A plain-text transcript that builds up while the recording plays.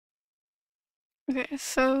Okay,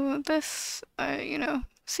 so this,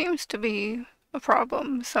 seems to be a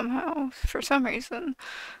problem somehow for some reason.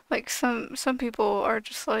 Like some people are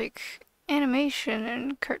just like animation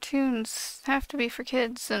and cartoons have to be for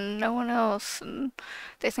kids and no one else, and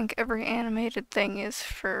they think every animated thing is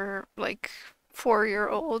for like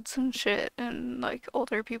 4-year-olds and shit, and like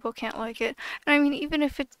older people can't like it. And I mean, even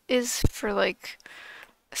if it is for like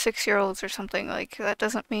 6-year-olds or something, like that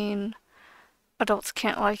doesn't mean adults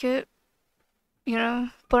can't like it, you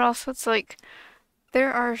know? But also it's like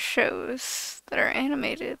there are shows that are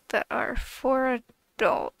animated that are for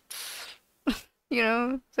adults.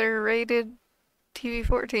 They're rated TV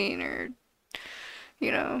 14 or,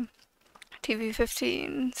 you know, TV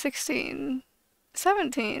 15, 16,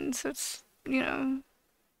 17. So it's,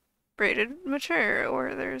 rated mature.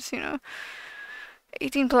 Or there's,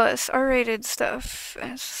 18 plus R rated stuff.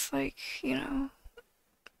 And it's just like,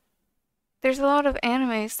 there's a lot of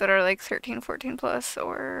animes that are like 13, 14 plus,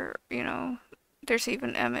 or, there's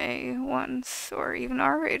even MA ones or even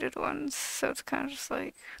R rated ones. So it's kind of just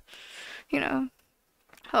like, you know,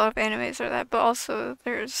 a lot of animes are that, but also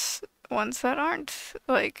there's ones that aren't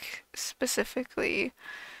like specifically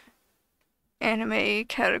anime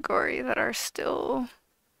category that are still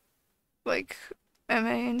like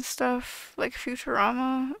MA and stuff. Like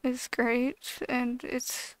Futurama is great and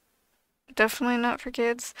it's definitely not for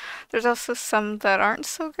kids. There's also some that aren't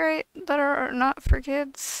so great that are not for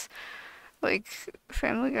kids, like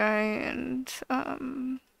Family Guy and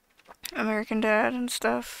American Dad and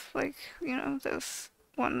stuff. Like, those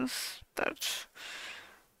ones that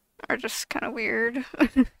are just kind of weird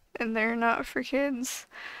and they're not for kids.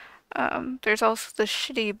 There's also the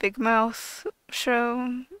shitty Big Mouth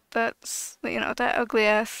show. That's, that ugly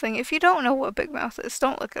ass thing. If you don't know what Big Mouth is,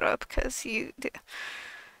 don't look it up because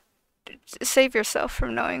save yourself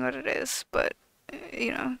from knowing what it is. But,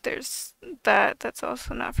 there's that's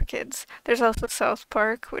also not for kids. There's also South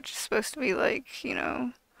Park, which is supposed to be like,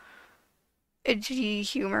 edgy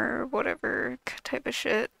humor, whatever type of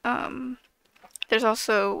shit. There's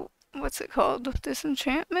also, what's it called?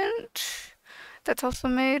 Disenchantment? That's also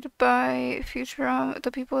made by Futurama,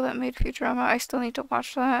 the people that made Futurama. I still need to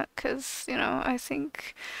watch that because, I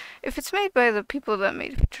think if it's made by the people that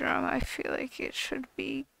made Futurama, I feel like it should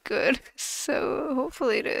be good. So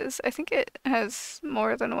hopefully it is. I think it has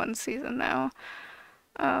more than one season now.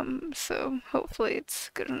 So hopefully it's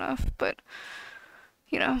good enough. But,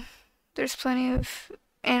 you know, there's plenty of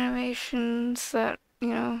animations that,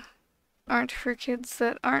 aren't for kids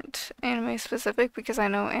that aren't anime specific because I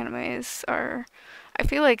know animes are. I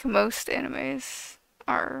feel like most animes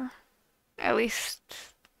are at least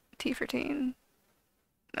T for teen.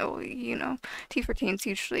 Oh, T for teen's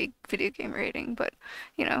usually video game rating, but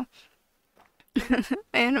you know,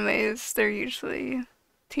 animes they're usually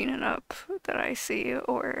teen and up that I see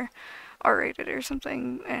or R rated or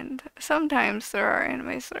something. And sometimes there are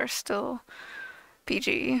animes that are still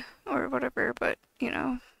PG or whatever, but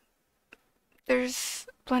there's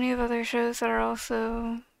plenty of other shows that are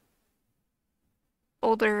also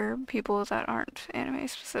older people that aren't anime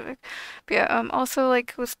specific. But yeah, also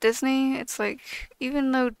like with Disney, it's like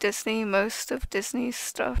even though Disney, most of Disney's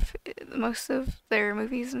stuff, most of their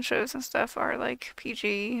movies and shows and stuff are like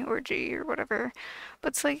PG or G or whatever, but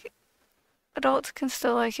it's like adults can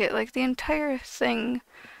still like it. Like the entire thing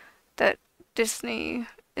that Disney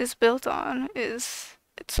is built on is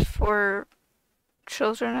it's for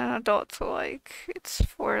children and adults alike. It's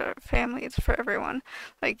for family, it's for everyone.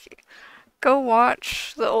 Like, go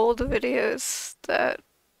watch the old videos that,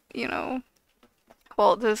 you know,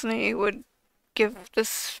 Walt Disney would give this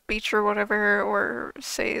speech or whatever, or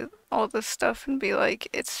say all this stuff and be like,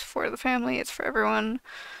 it's for the family, it's for everyone,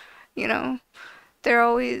 you know. They're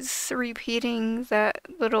always repeating that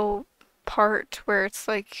little part where it's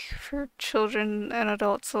like for children and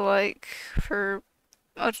adults alike, for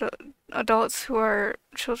adults who are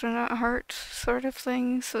children at heart, sort of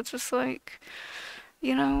thing. So it's just like,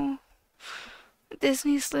 you know,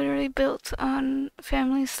 Disney's literally built on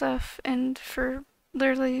family stuff and for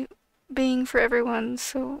literally being for everyone.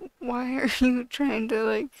 So why are you trying to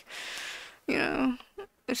like, you know,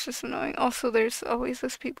 it's just annoying. Also, there's always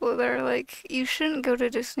those people that are like, you shouldn't go to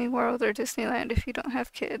Disney World or Disneyland if you don't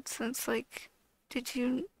have kids. And it's like, did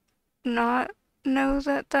you not know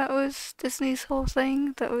that that was Disney's whole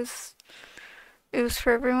thing? It was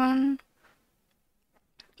for everyone.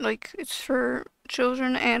 Like, it's for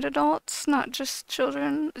children and adults, not just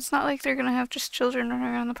children. It's not like they're gonna have just children running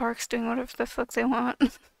around the parks doing whatever the fuck they want.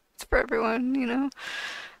 It's for everyone, you know?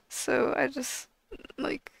 So I just,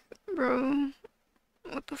 like, bro,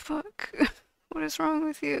 what the fuck? What is wrong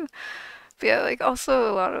with you? But yeah, like,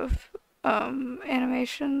 also a lot of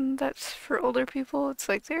animation that's for older people. It's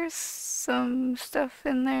like there's some stuff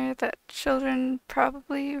in there that children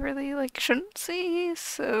probably really like shouldn't see,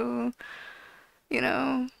 so you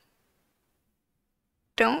know,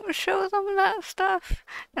 don't show them that stuff.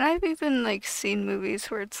 And I've even like seen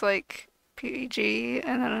movies where it's like PG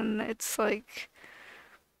and then it's like,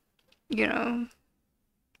 you know,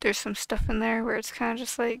 there's some stuff in there where it's kind of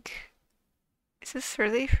just like, is this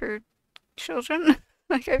really for children?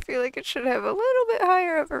 Like, I feel like it should have a little bit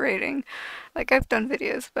higher of a rating. Like, I've done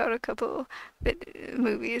videos about a couple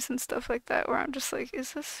movies and stuff like that where I'm just like,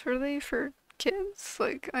 is this really for kids?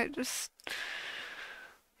 Like, I just,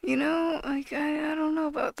 like, I don't know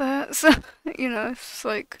about that. So, it's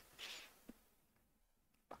like,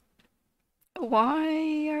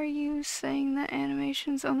 why are you saying that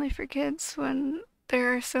animation's only for kids when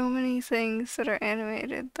there are so many things that are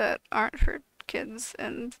animated that aren't for kids?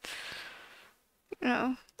 And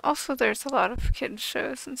also there's a lot of kids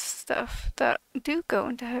shows and stuff that do go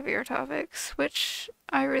into heavier topics, which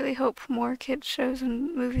I really hope more kids shows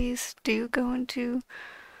and movies do go into,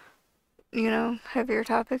 heavier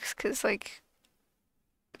topics, because like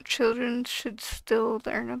children should still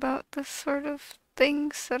learn about this sort of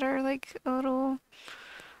things that are like a little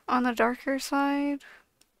on the darker side.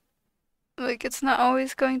 Like, it's not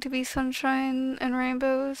always going to be sunshine and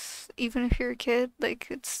rainbows, even if you're a kid. Like,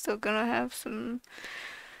 it's still gonna have some,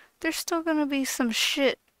 there's still gonna be some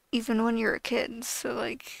shit even when you're a kid. So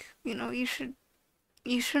like, you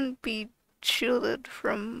shouldn't be shielded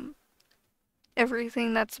from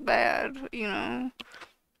everything that's bad.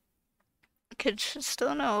 Kids should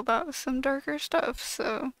still know about some darker stuff,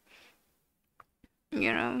 so,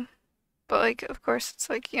 you know. But like, of course, it's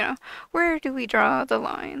like, where do we draw the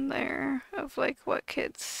line there of like what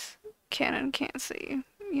kids can and can't see,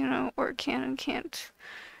 or can and can't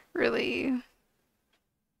really,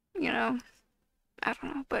 you know, I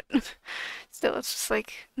don't know, but still, it's just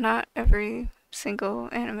like not every single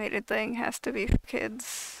animated thing has to be for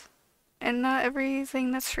kids, and not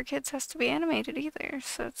everything that's for kids has to be animated either.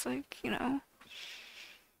 So it's like,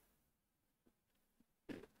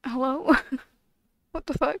 hello? What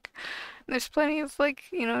the fuck? There's plenty of like,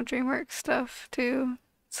 DreamWorks stuff too.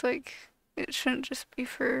 It's like it shouldn't just be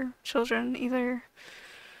for children either.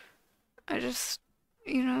 I just,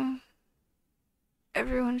 you know,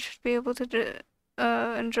 everyone should be able to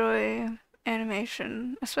enjoy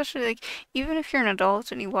animation, especially like even if you're an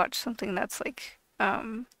adult and you watch something that's like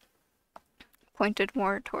pointed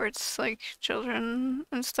more towards like children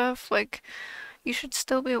and stuff, like you should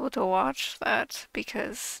still be able to watch that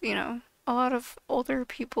because, a lot of older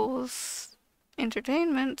people's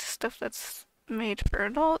entertainment stuff that's made for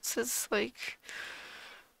adults is like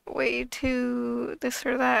way too this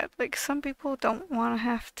or that. Like some people don't want to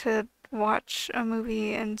have to watch a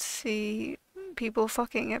movie and see people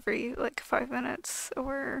fucking every like 5 minutes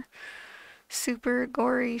or super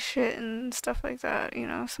gory shit and stuff like that.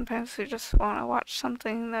 Sometimes we just want to watch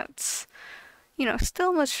something that's,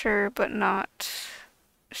 still mature but not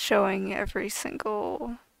showing every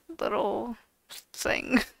single little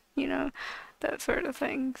thing, you know, that sort of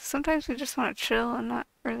thing. Sometimes we just want to chill and not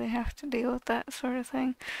really have to deal with that sort of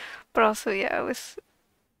thing. But also, yeah, with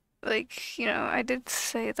like, I did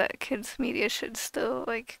say that kids' media should still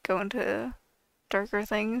like go into darker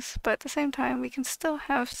things, but at the same time, we can still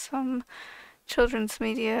have some children's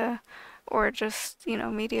media or just,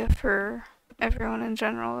 media for everyone in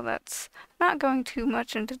general that's not going too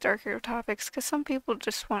much into darker topics because some people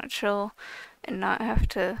just want to chill and not have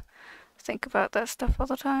to think about that stuff all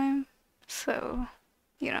the time. So,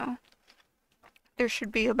 you know, there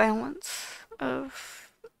should be a balance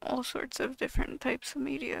of all sorts of different types of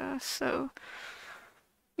media. So,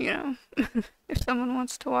 you know, if someone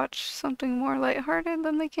wants to watch something more lighthearted,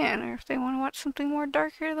 then they can. Or if they want to watch something more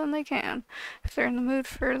darker, then they can. If they're in the mood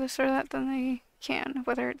for this or that, then they can,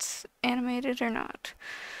 whether it's animated or not.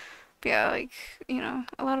 But yeah, like,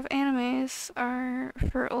 a lot of animes are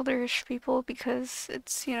for olderish people because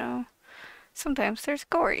it's, sometimes there's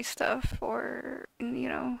gory stuff or,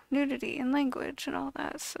 nudity and language and all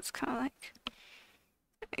that. So it's kind of like,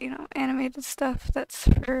 animated stuff that's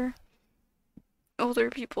for older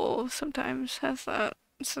people sometimes has that.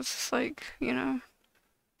 So it's just like, I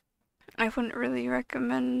wouldn't really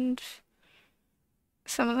recommend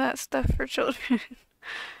some of that stuff for children.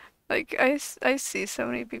 Like, I see so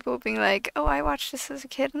many people being like, oh, I watched this as a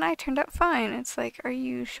kid and I turned out fine. It's like, are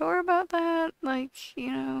you sure about that? Like,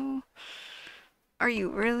 are you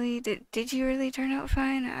really, did you really turn out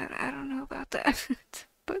fine? I don't know about that.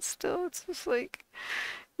 But still, it's just like,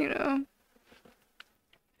 you know,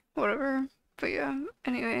 whatever. But yeah,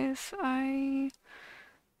 anyways, I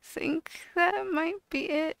think that might be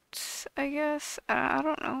it, I guess. I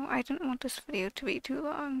don't know. I didn't want this video to be too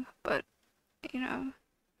long, but, you know,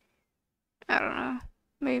 I don't know.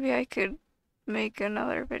 Maybe I could make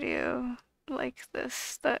another video like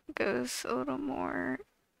this that goes a little more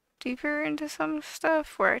deeper into some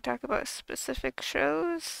stuff where I talk about specific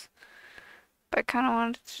shows. But I kind of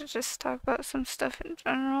wanted to just talk about some stuff in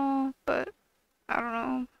general, but I don't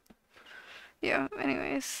know. Yeah,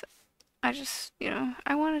 anyways, I just,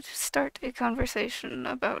 I wanted to start a conversation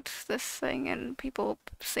about this thing and people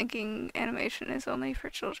thinking animation is only for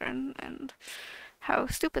children and how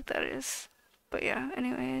stupid that is. But yeah,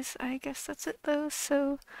 anyways, I guess that's it though,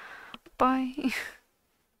 so bye.